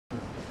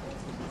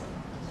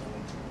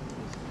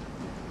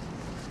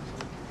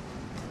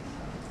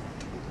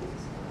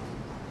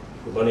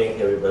Good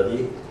morning,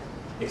 everybody.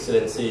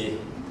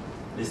 Excellency,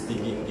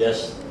 distinguished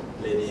guests,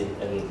 ladies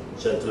and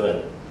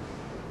gentlemen.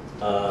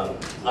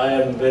 I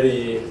am have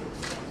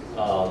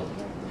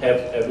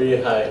a very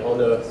high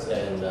honor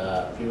and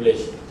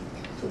privilege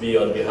to be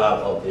on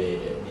behalf of the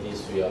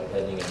Ministry of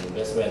Planning and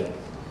Investment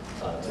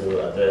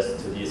to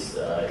address to this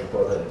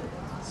important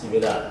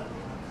seminar,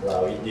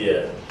 Lao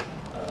India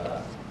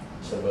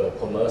Chamber of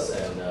Commerce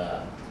and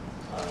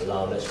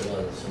Lao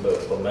National Chamber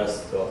of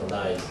Commerce to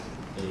organize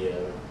the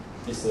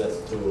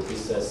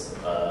business-to-business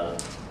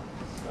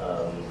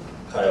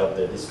kind of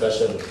the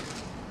discussion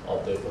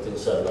of the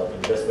potential of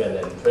investment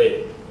and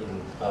trade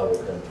in our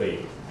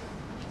country.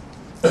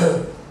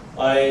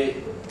 I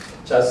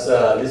just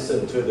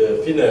listened to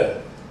the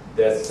winner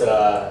that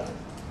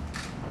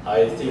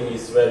I think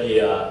is very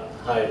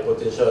high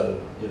potential,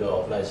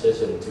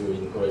 organization to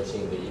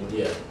encouraging the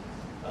India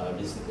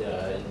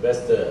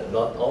investor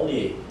not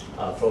only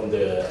from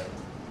the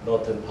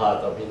northern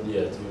part of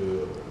India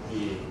to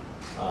be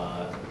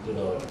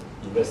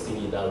investing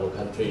in our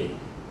country,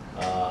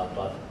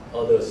 but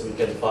others we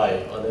can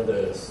find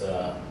others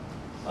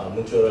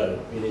mutual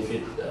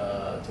benefit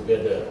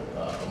together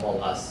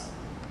among us.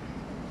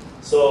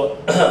 So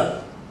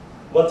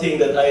one thing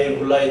that I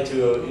would like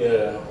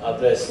to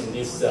address in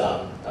this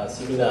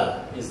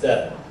seminar is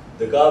that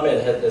the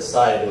government has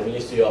assigned the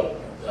Ministry of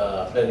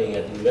Planning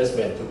and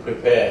Investment to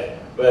prepare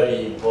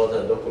very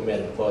important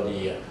document for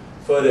the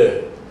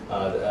further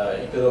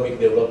economic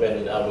development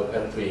in our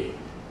country.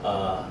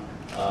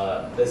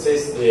 This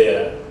is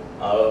the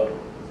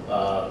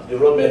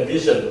development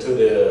vision to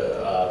the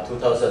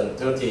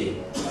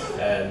 2030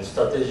 and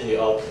strategy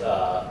of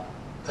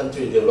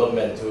country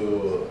development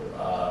to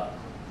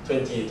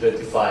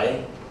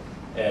 2025,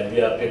 and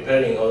we are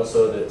preparing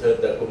also the third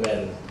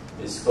document.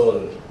 It's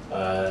called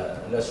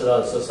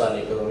National Social and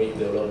Economic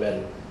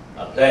Development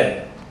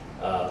Plan,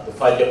 the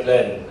 5-year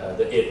plan,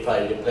 the 8th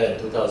 5-year plan,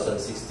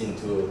 2016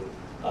 to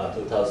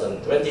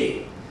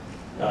 2020.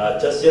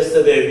 Just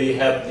yesterday we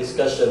have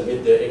discussion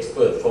with the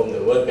expert from the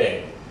World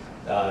Bank.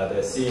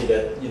 They see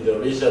that in the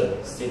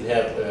region still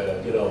have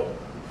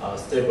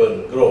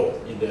stable growth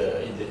in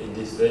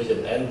this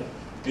region, and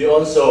we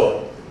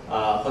also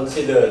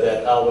consider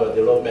that our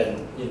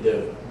development in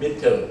the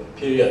midterm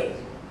period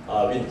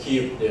will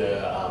keep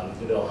the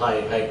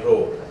high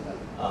growth.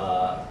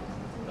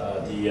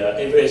 The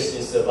average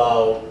is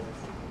about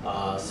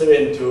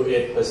 7 to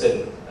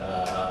 8%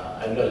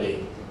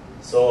 annually.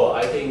 So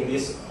I think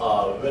this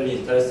very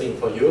interesting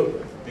for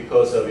you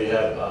because we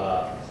have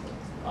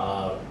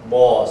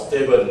more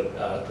stable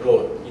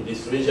growth in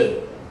this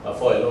region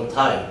for a long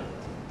time,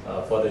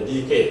 for the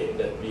decade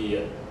that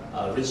we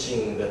are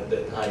reaching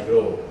that high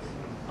growth.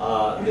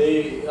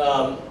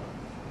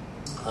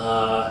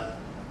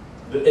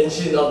 The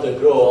engine of the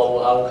growth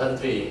of our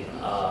country,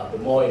 the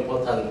more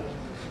important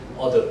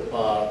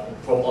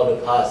from other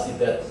parts is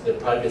that the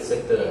private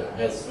sector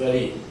has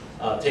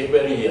take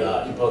very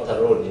important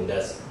role in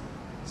that.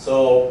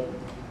 So,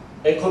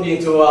 according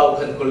to our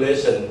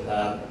calculation,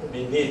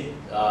 we need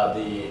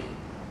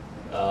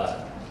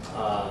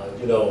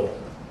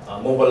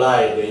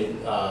mobilize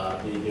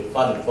the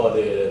fund for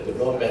the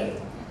development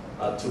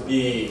to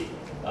be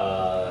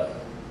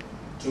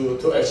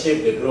to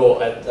achieve the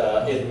growth at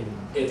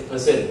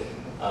 8%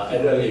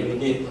 annually. We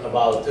need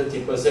about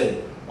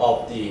 30%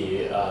 of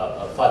the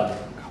fund,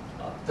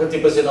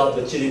 30% of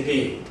the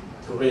GDP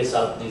to raise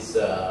up this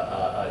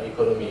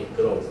economic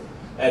growth,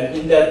 and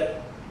in that.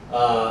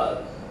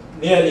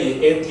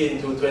 Nearly 18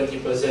 to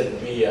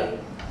 20% we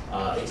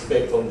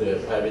expect from the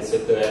private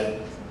sector,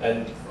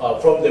 and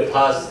from the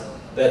past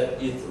that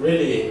it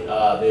really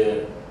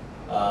the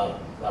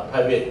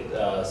private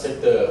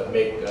sector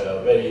make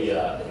a very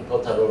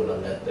important role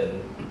on that,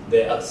 and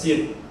they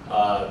exceed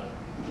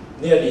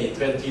nearly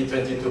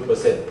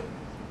 20-22%,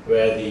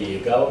 where the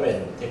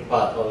government take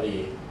part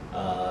only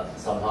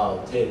somehow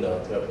 10 or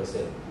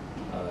 12%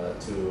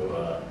 to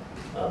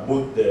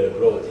boost the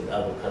growth in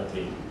our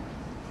country.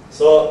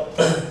 So,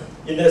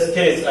 in this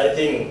case, I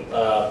think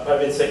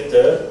private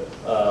sector,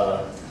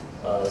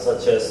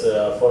 such as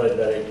foreign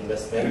direct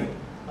investment,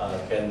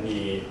 can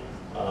be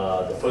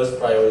the first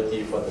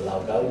priority for the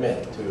Lao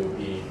government to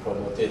be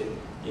promoted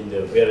in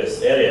the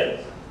various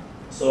areas.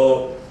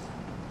 So,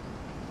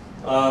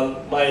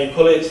 my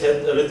colleagues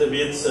had a little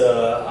bit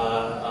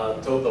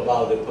talk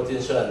about the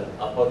potential and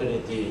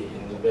opportunity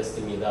in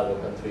investing in our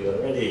country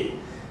already.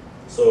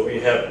 So, we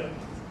have,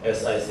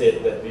 as I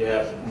said, that we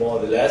have more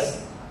or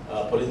less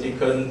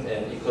political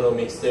and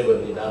economic stable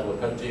in our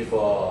country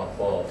for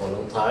a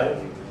long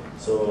time.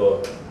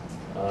 So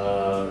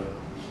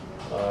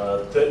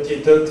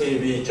 2030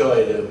 we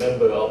joined a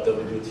member of the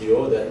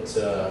WTO that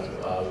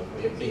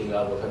helping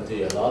our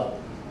country a lot.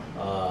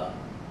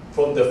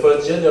 From the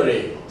 1st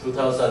January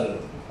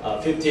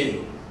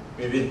 2015,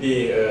 we will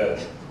be a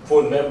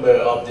full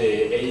member of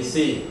the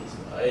AEC.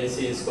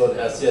 AEC is called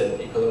ASEAN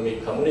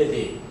Economic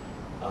Community.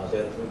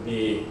 That will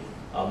be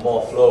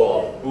more flow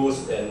of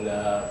goods and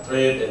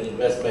trade and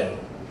investment.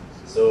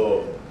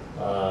 So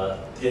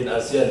in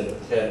ASEAN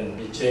can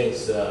be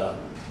changed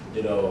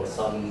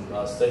some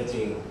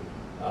strengthening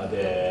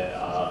their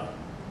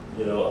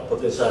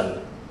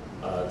potential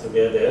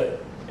together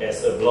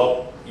as a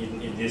bloc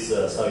in this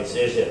Southeast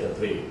Asia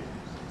country.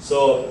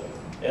 So,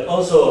 and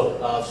also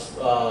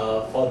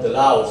for the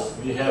Laos,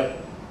 we have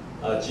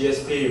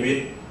GSP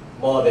with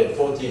more than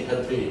 40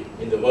 countries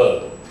in the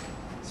world.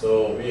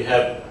 So we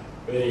have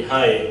very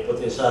high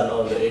potential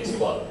on the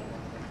export.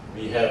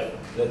 We have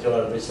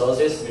natural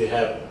resources, we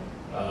have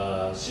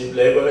cheap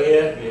labor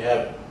here, we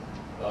have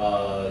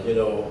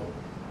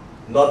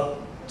not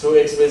too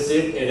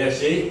expensive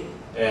energy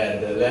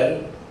and the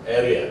land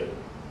area.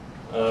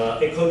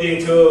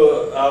 According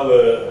to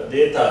our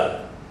data,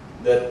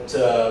 that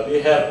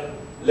we have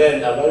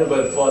land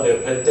available for the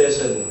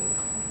plantation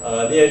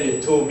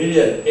nearly 2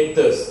 million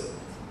hectares.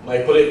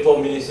 My colleague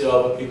from Ministry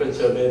of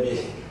Agriculture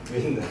maybe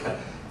will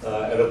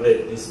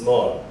elaborate this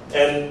more.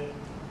 And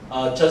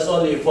just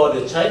only for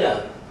the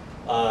China,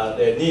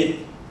 they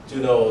need to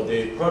know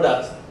the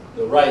products,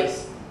 the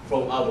rice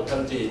from our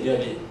country,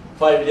 nearly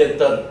 5 million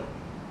tons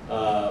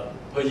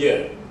per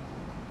year.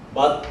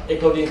 But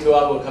according to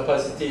our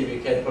capacity, we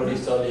can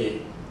produce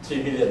only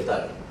 3 million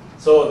tons.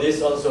 So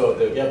this also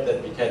the gap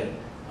that we can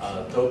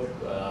talk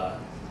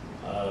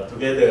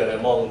together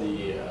among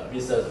the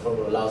business from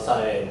the Lao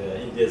side and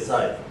the Indian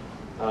side,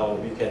 how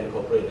we can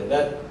cooperate. And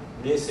that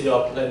Ministry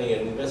of Planning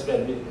and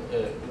Investment will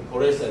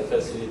encourage and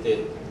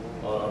facilitate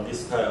on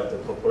this kind of the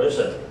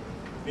cooperation.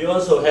 We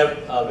also have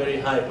a very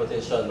high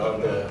potential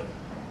on the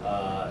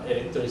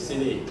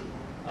electricity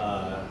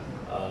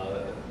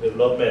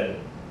development.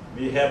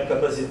 We have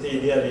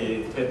capacity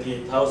nearly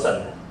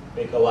 20,000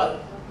 megawatt,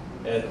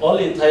 and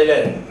only in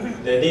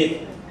Thailand they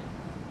need,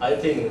 I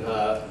think,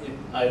 if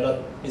I'm not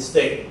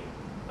mistaken,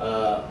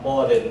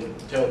 more than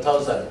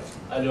 12,000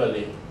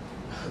 annually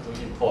to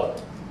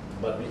import,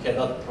 but we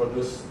cannot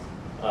produce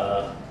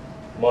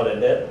more than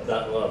that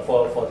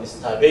for this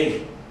time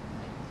being.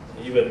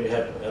 Even we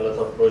have a lot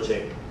of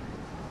projects.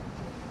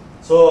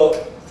 So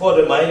for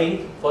the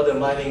mining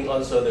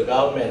also the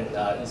government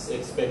is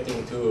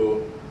expecting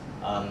to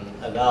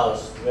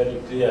announce very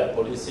clear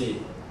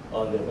policy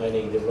on the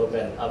mining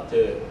development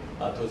after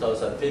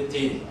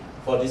 2015.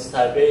 For this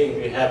time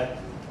being, we have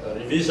a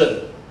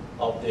revision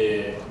of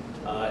the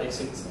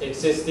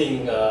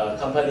existing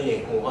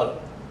company who have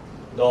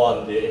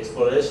done the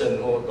exploration,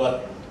 who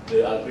got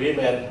the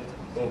agreement,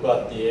 who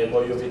got the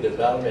MOU with the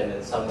government,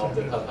 and some of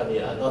the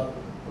company are not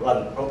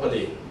run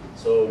properly.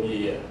 So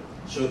we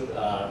should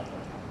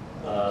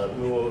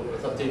do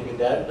something with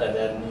that, and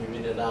then we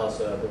will announce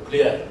the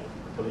clear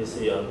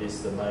policy on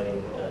this the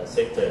mining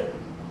sector.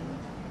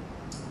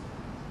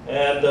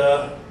 And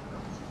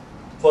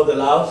for the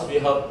Laos, we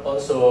have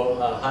also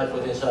high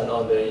potential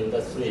on the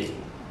industry.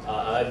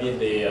 I mean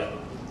the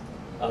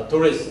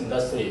tourist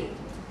industry.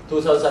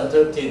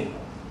 2013,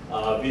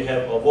 we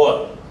have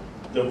awarded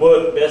the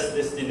world best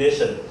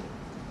destination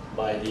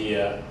by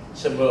the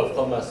Chamber of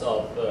Commerce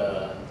of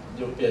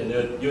European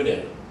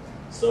Union.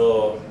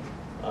 So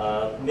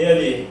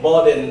nearly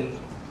more than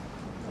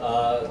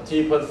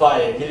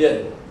 3.5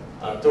 million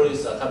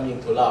tourists are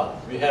coming to Laos.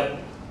 We have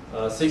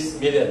 6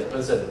 million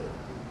persons,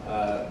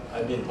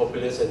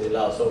 population in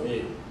Laos. So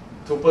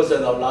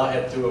 2% of Laos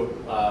have to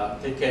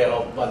take care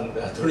of one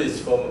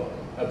tourist from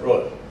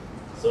abroad.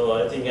 So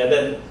I think, and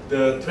then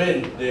the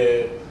trend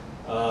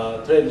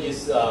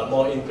is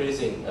more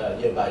increasing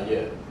year by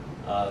year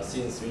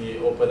since we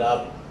open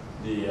up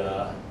the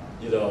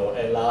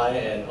airline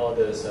and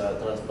others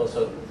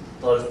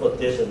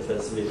transportation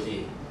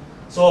facility.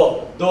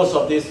 So those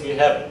of this we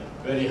have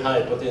very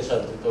high potential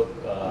to talk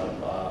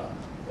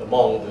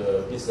among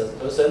the business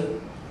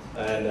person,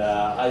 and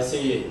I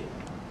see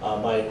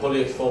my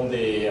colleagues from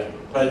the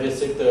private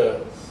sector,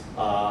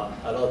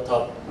 a lot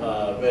of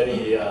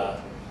very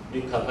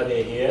big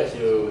company here.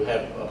 You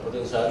have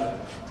potential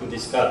to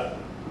discuss,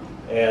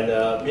 and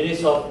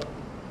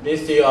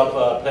Ministry of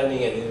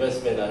Planning and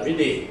Investment are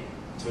ready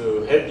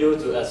to help you,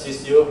 to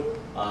assist you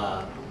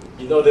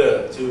in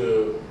order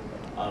to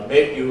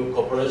make your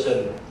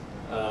cooperation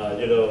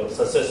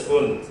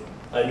successful.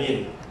 I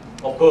mean,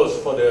 of course,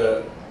 for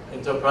the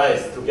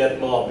enterprise to get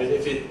more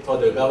benefit, for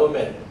the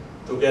government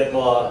to get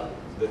more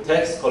the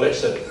tax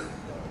collection.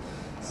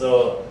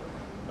 So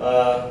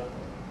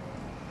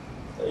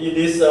in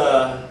this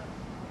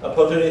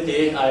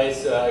opportunity, I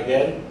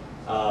again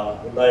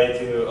would like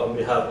to, on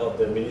behalf of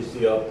the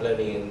Ministry of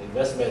Planning and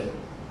Investment,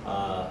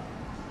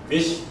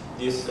 wish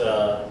this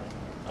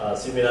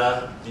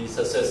seminar be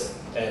success,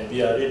 and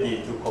we are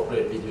ready to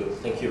cooperate with you.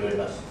 Thank you very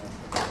much.